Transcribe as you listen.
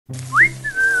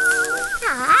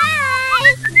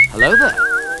Hi! Hello there.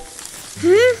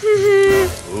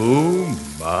 Oh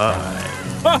my.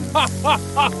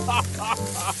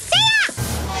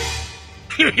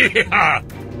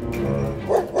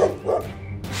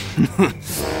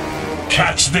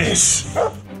 Catch this!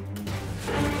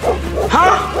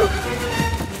 Huh?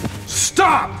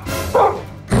 Stop!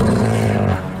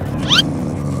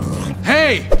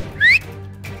 Hey!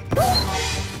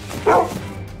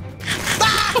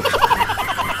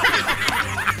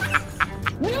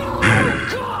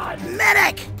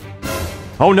 Medic!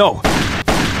 Oh no!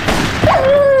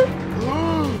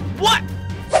 What?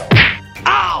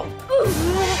 Ow!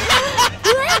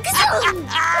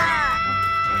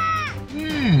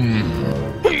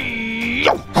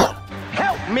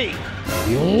 Help me!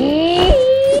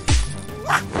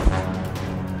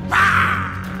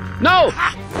 No!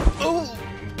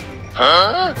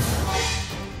 Huh?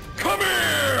 Come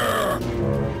here!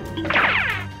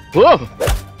 Whoa!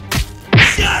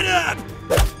 Shut up!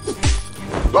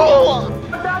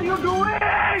 What are you doing?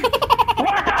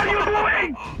 What are you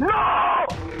doing? No!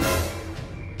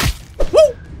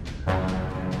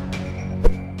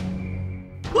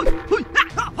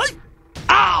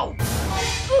 Ow!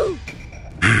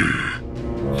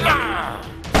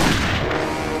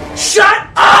 Shut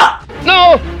up!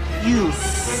 No! You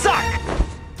suck!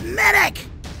 Medic!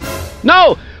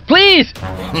 No! Please!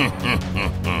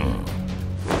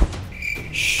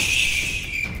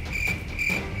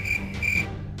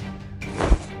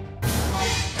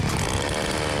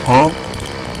 Huh?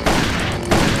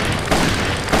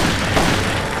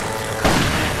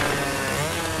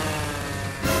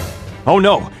 Oh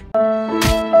no!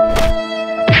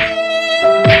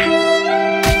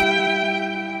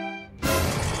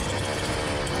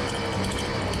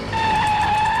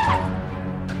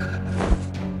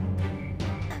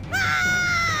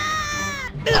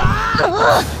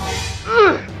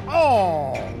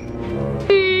 Oh!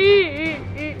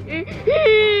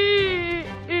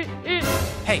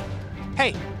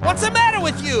 Hey, what's the matter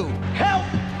with you? Help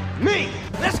me!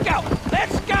 Let's go!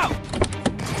 Let's go!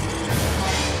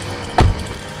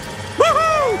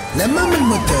 Woohoo! لمام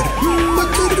الموتور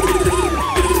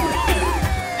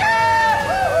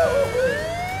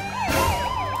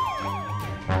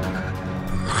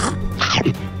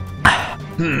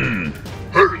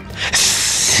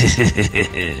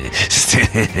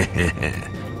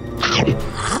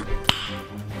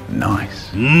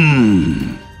Nice.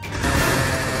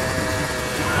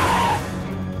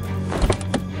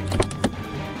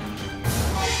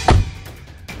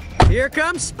 Here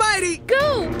comes Spidey.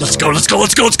 Go! Let's go, let's go,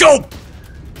 let's go, let's go!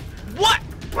 What?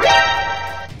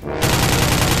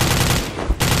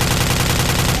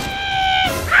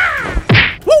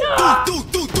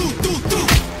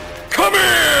 Come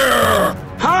here!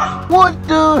 Huh? What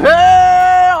the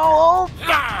hell?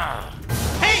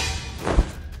 Hey!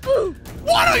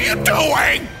 What are you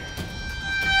doing?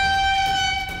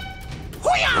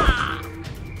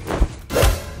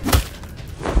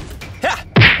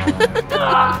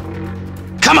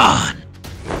 Come on!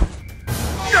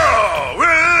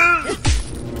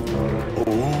 Oh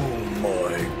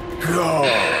my god!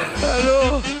 Hello!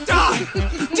 Die!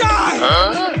 Die!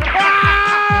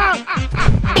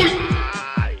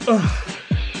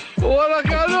 Wala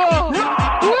ka, no!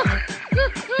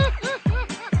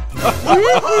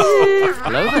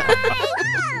 Hello there.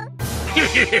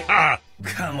 Yeah.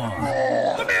 Come on.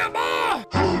 Come here, Ma!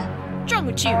 What's wrong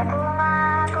with you?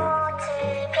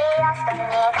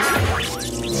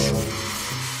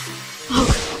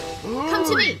 Come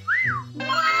to me.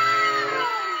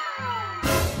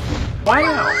 Wow!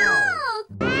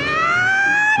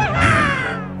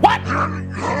 What?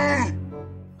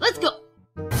 Let's go.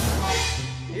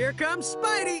 Here comes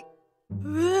Spidey.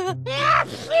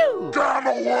 Get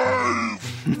away!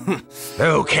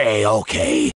 Okay,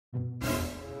 okay.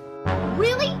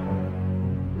 Really?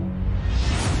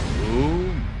 Oh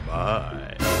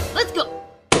my. Let's go.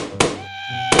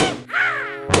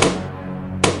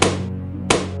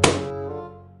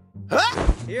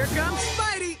 Here comes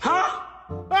Spidey. Huh?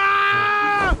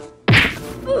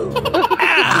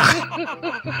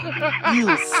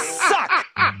 You suck!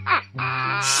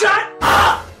 Shut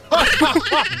up!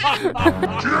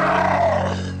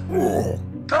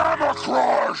 Gamma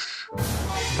Crush!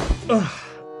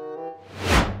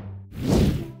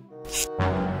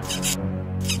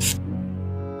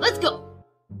 Let's go.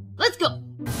 Let's go.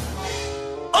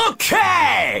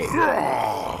 Okay!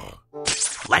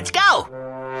 Let's go!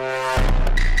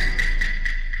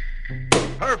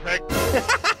 Perfect.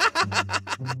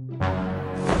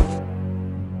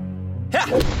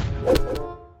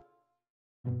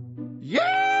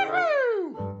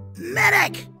 Yahoo!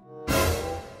 Medic!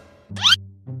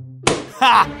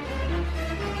 Ha!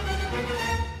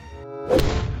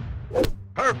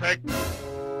 Perfect!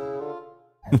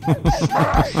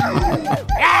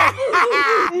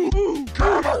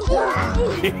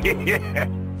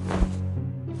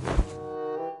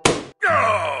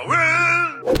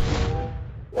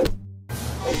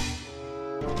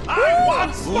 I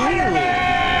want Spider-Man!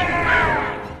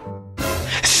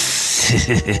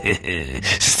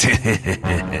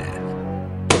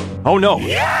 Oh no!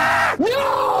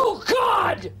 No,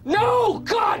 God! No,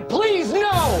 God, please,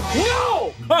 no!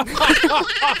 No!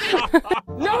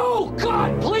 No,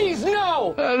 God, please,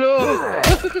 no! Hello!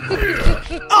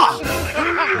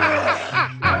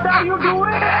 What are you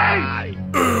doing?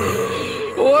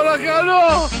 Hola,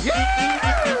 Carlos!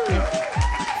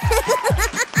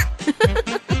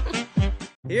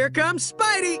 Here comes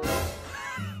Spidey!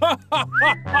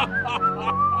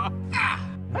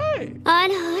 Hey!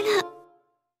 Hola.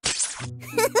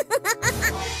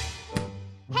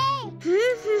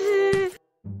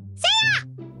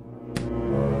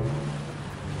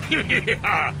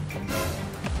 Yeah.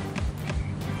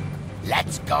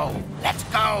 Let's go! Let's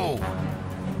go!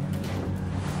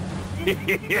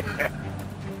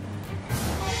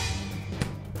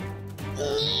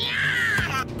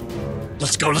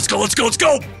 Let's go! Let's go! Let's go! Let's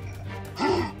go!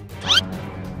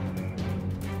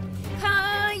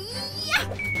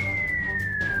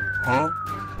 Huh?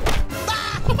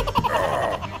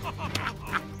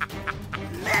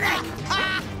 Medic!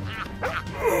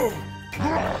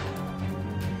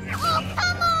 Oh,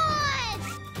 come on!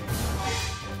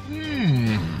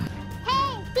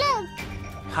 Hey, look!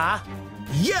 Huh?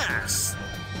 Yes!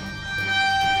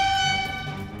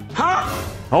 Huh?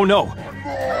 Oh no!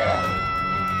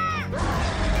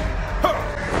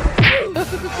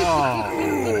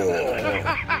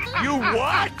 You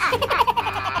what?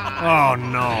 Oh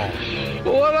no!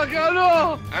 Hola,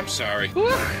 Carlos! I'm sorry.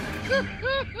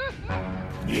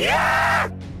 Yeah!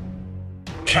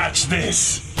 Catch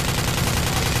this!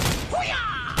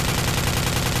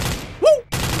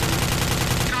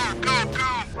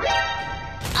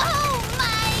 Oh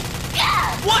my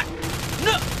god! What?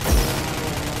 No!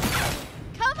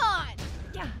 Come on!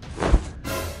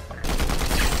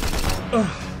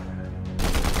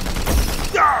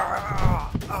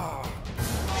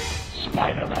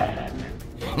 Spiderman!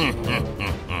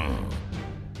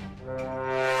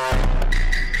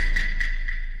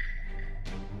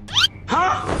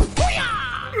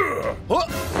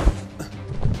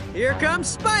 Here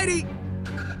comes Spidey!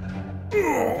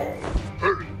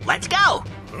 Let's go!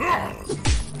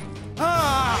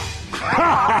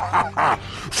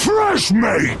 Fresh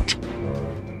mate!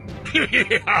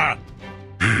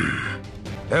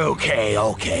 Okay,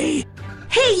 okay.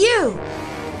 Hey, you!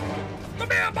 Come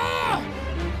here, boy!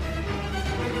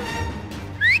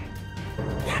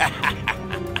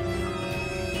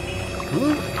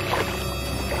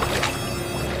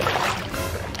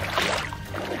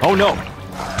 Oh no!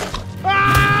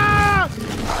 Ah!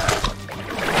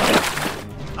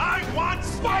 I want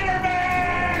Spider-Man!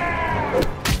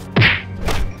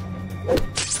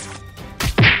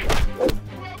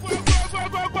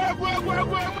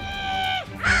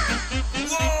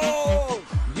 Whoa!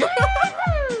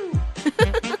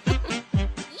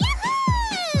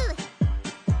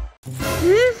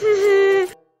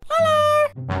 Hello!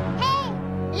 Hey,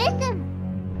 listen!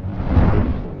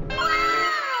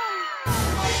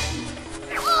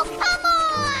 Oh, come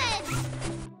on!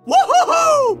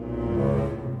 Woohoo!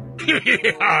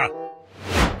 Yeah!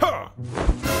 Huh.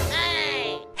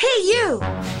 Hey, you!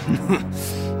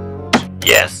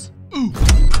 Yes!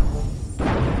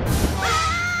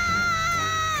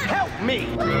 Help me!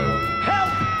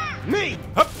 Help me!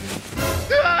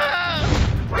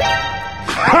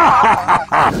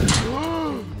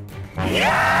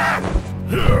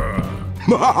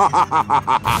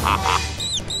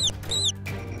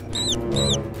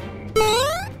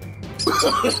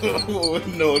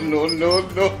 No, no, no,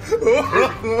 no.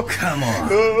 Come on.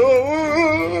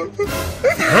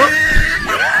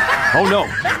 Oh no!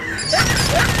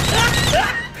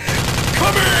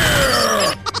 Come here!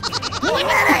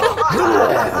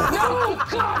 No,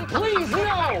 God, please, no!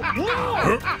 No!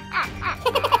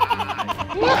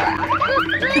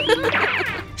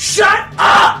 Shut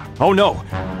up! Oh no!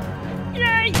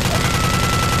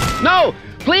 No,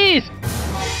 please!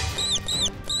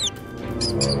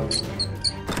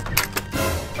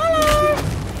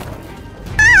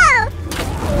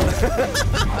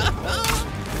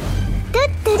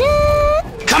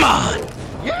 Come on!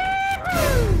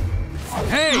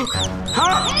 Hey!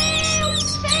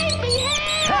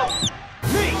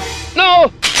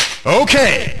 No!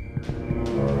 Okay.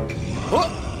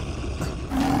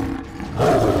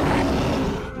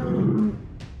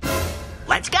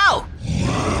 Let's go!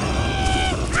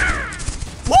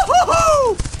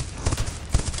 Woo-hoo-hoo!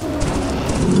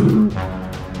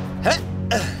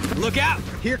 Look out!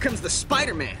 Here comes the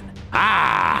Spiderman.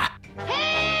 Ah!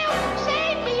 Help!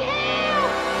 Save me!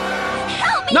 Help!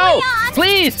 Help me, No! Leon!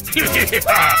 Please!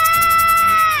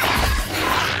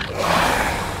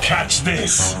 Catch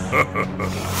this!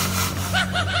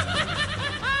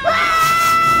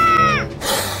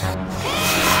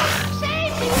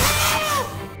 Save me! Help!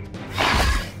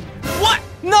 What?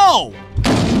 No!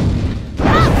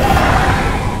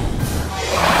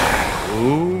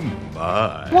 Oh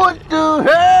my. What the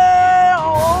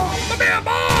hell? Come here,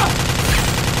 boss!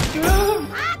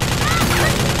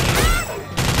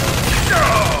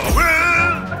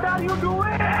 What are you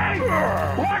doing?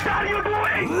 What are you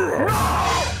doing? No!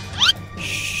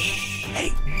 Hey,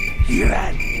 hear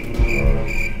that?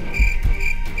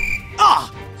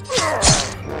 Ah!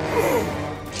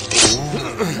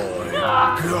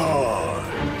 God.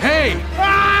 Hey!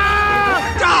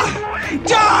 Die!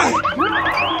 Die!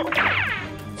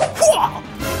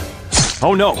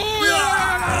 Oh no!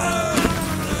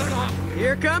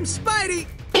 Here comes Spidey!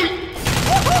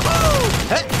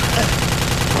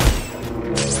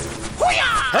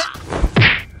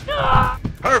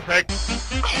 Perfect.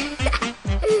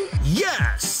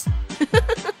 Yes!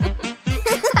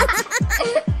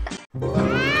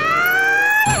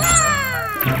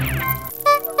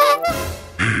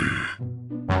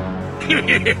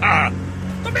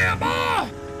 Come here, boss!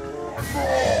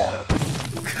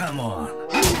 Come on.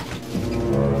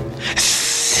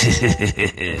 Help!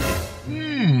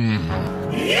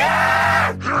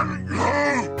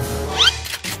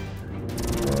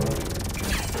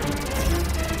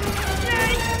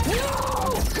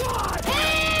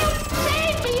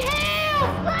 Save me!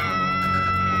 Help!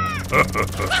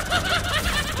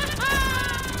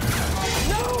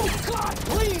 No! God,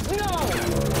 please, no!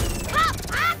 Drop!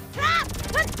 Drop!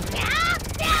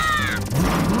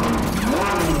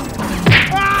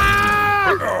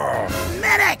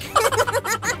 Medic!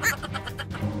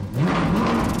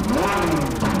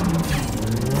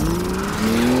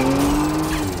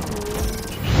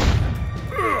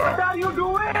 What are you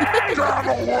doing?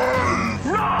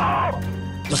 No!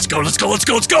 Let's go, let's go, let's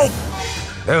go, let's go!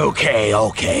 Okay,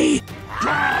 okay.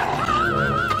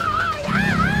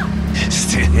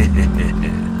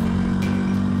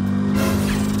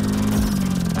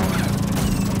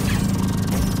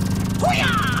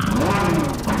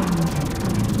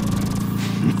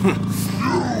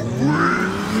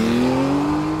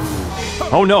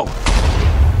 Oh no!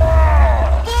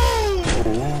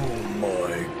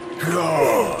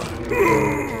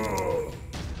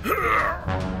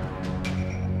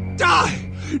 Die!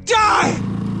 Die!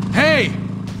 Hey!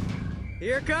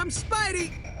 Here comes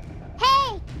Spidey!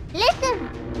 Hey! Listen!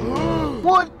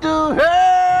 What the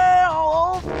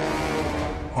hell?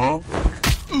 Huh?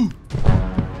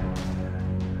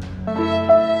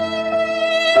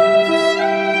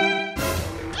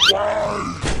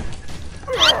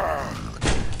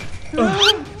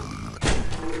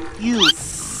 You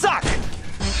suck!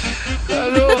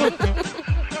 Ano?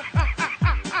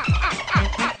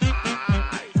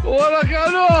 Wala ka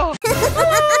no!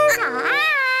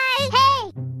 Hey!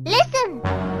 Listen!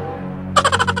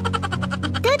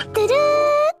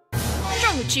 What's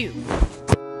wrong with you?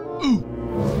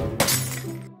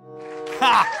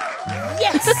 Ha!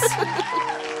 Yes!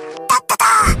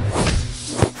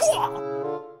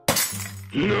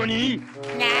 Nani?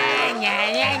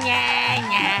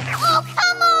 Oh,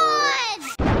 come on!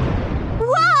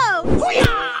 Whoa!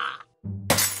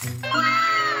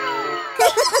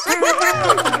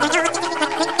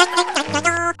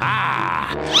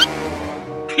 Ah!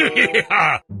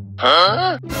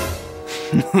 Huh?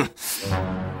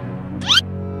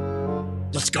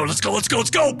 Let's go, let's go, let's go, let's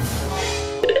go!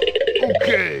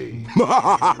 Okay.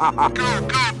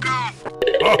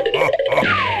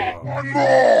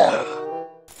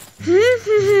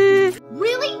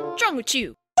 Really? What's wrong with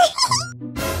you?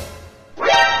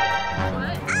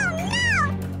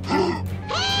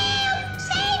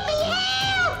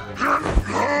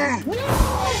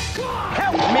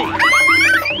 Help me!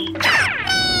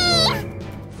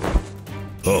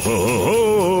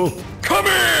 Come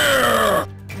here!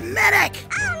 Medic!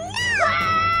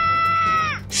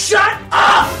 Shut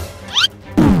up!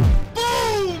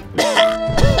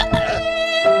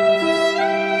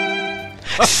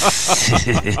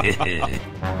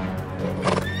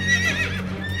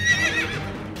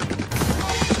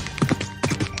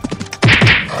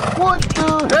 What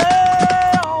the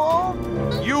hell?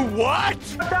 You what?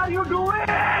 What are you doing?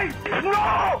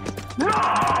 No!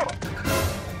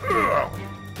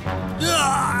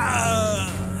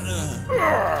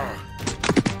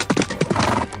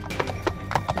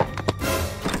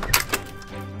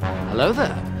 Hello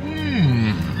there.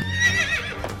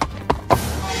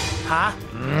 Huh?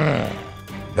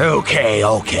 Okay,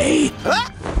 okay.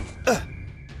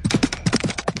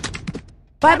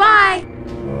 Bye-bye.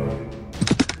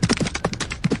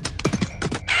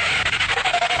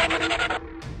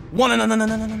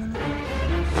 No.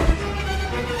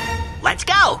 Let's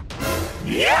go!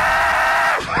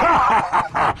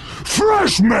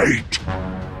 Fresh mate!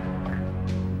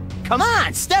 Come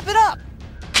on, step it up!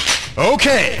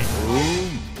 Okay.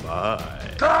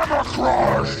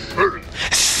 Camouflage!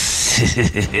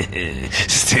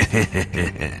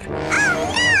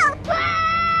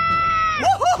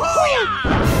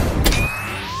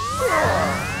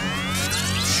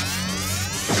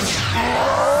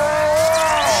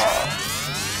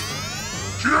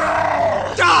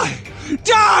 Die!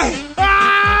 Die!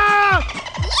 Ah!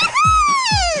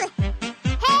 Hey!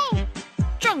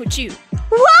 What's wrong with you?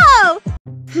 Whoa!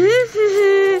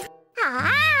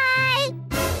 Hi!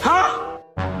 Huh?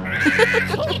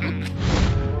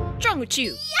 What's wrong with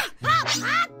you?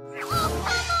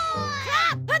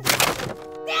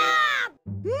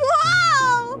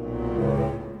 Whoa!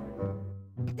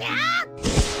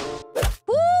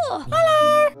 Ooh.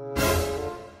 Hello!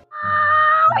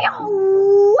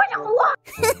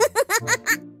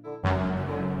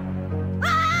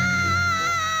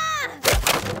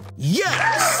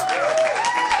 Yes!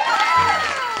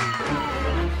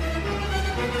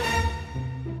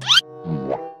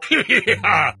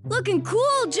 Looking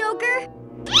cool, Joker.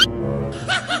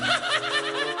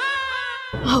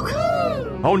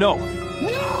 Oh no.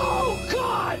 No!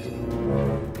 God!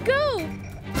 Go.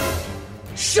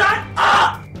 Shut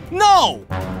up! No!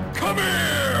 Come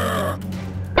here!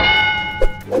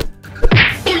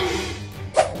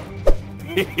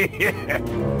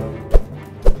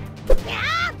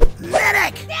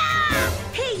 Medic!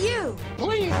 Hey, you.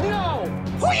 Please, no!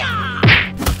 Hoo-yah!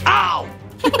 Ow!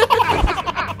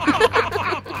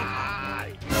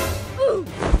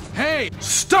 Hey,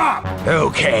 stop!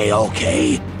 Okay,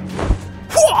 okay.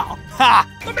 Whoa! Ha!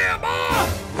 Come here, Mom!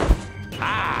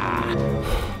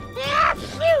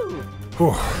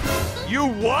 You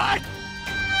what?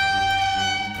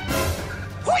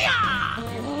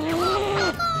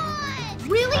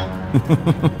 Really?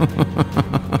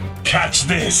 Catch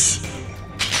this!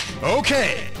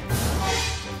 Okay!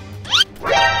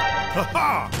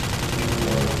 Ha-ha!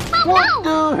 What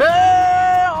the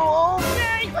hell?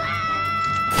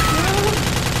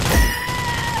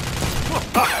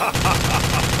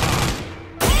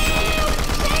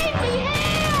 Save me,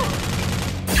 help!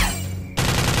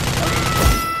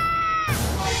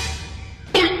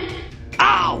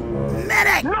 Ow!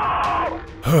 Medic!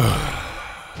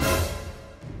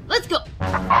 Let's go.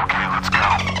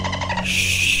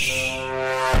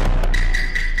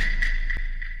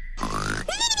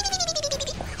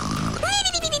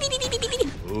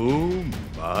 Oh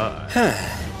my.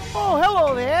 Oh,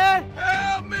 hello there!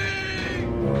 Help me!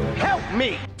 Help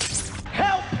me!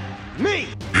 Help me!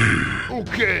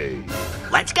 Okay.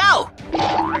 Let's go!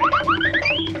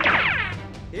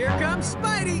 Here comes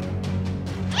Spidey.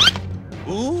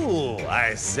 Ooh,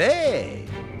 I say.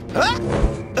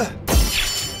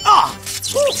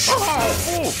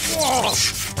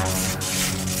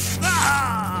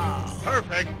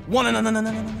 Perfect. No.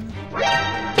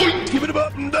 Give it a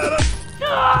button, Dada.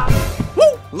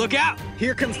 Look out!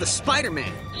 Here comes the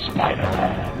Spiderman.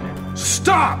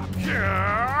 Stop!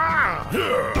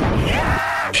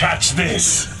 Catch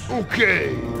this.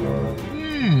 Okay.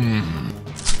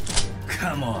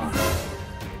 Come on.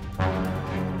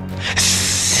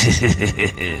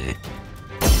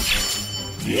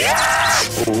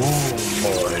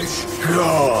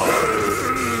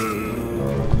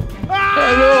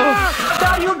 What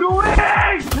are you doing?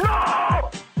 No!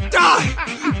 Die!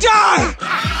 Die!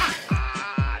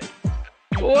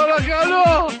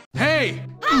 Hey!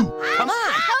 Come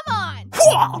on. Come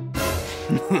on.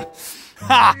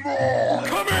 Ha!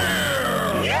 Come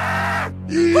here!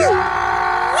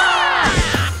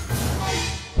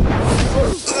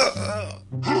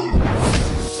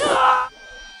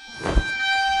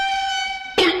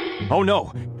 Oh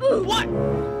no. What?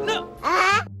 No.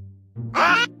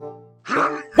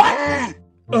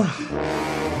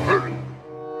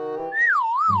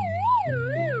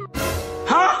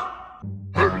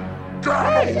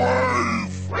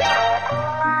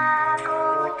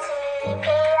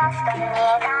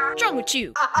 What's wrong with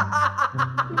you?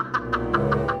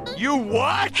 You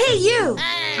what? Hey, you.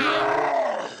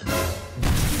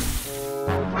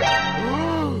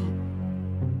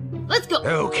 Let's go.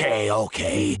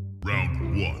 Okay.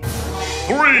 Round 1.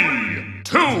 3,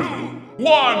 2,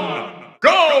 1,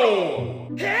 go!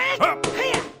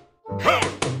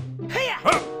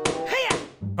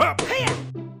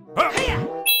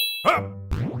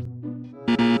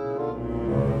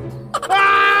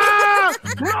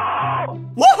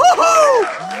 Woohoo!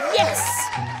 Yes.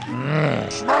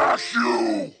 Smash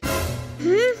you!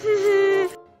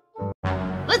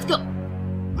 Let's go.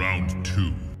 Round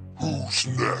 2. Who's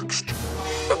next?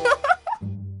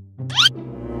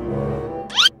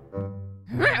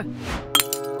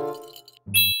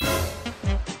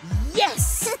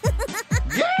 Yes.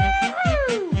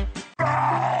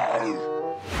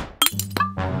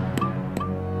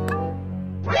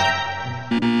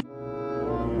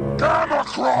 Gamma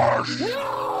Crush!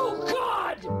 Oh,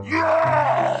 God!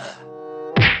 Yeah!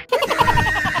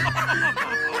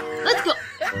 Let's go.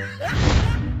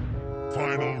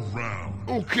 Final round.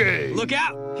 Okay. Look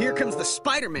out! Here comes the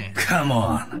Spiderman. Come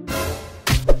on.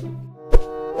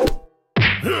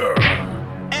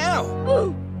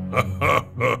 Ow!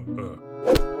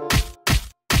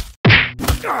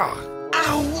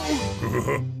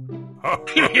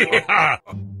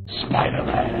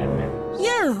 Spider-Man.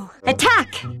 You.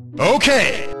 Attack.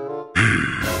 Okay.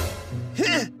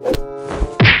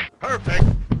 Perfect.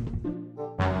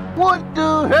 What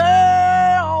the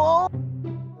hell?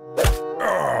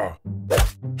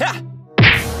 Ha!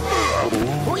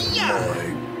 Oh, yeah!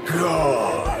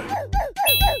 God.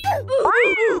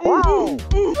 Whoa!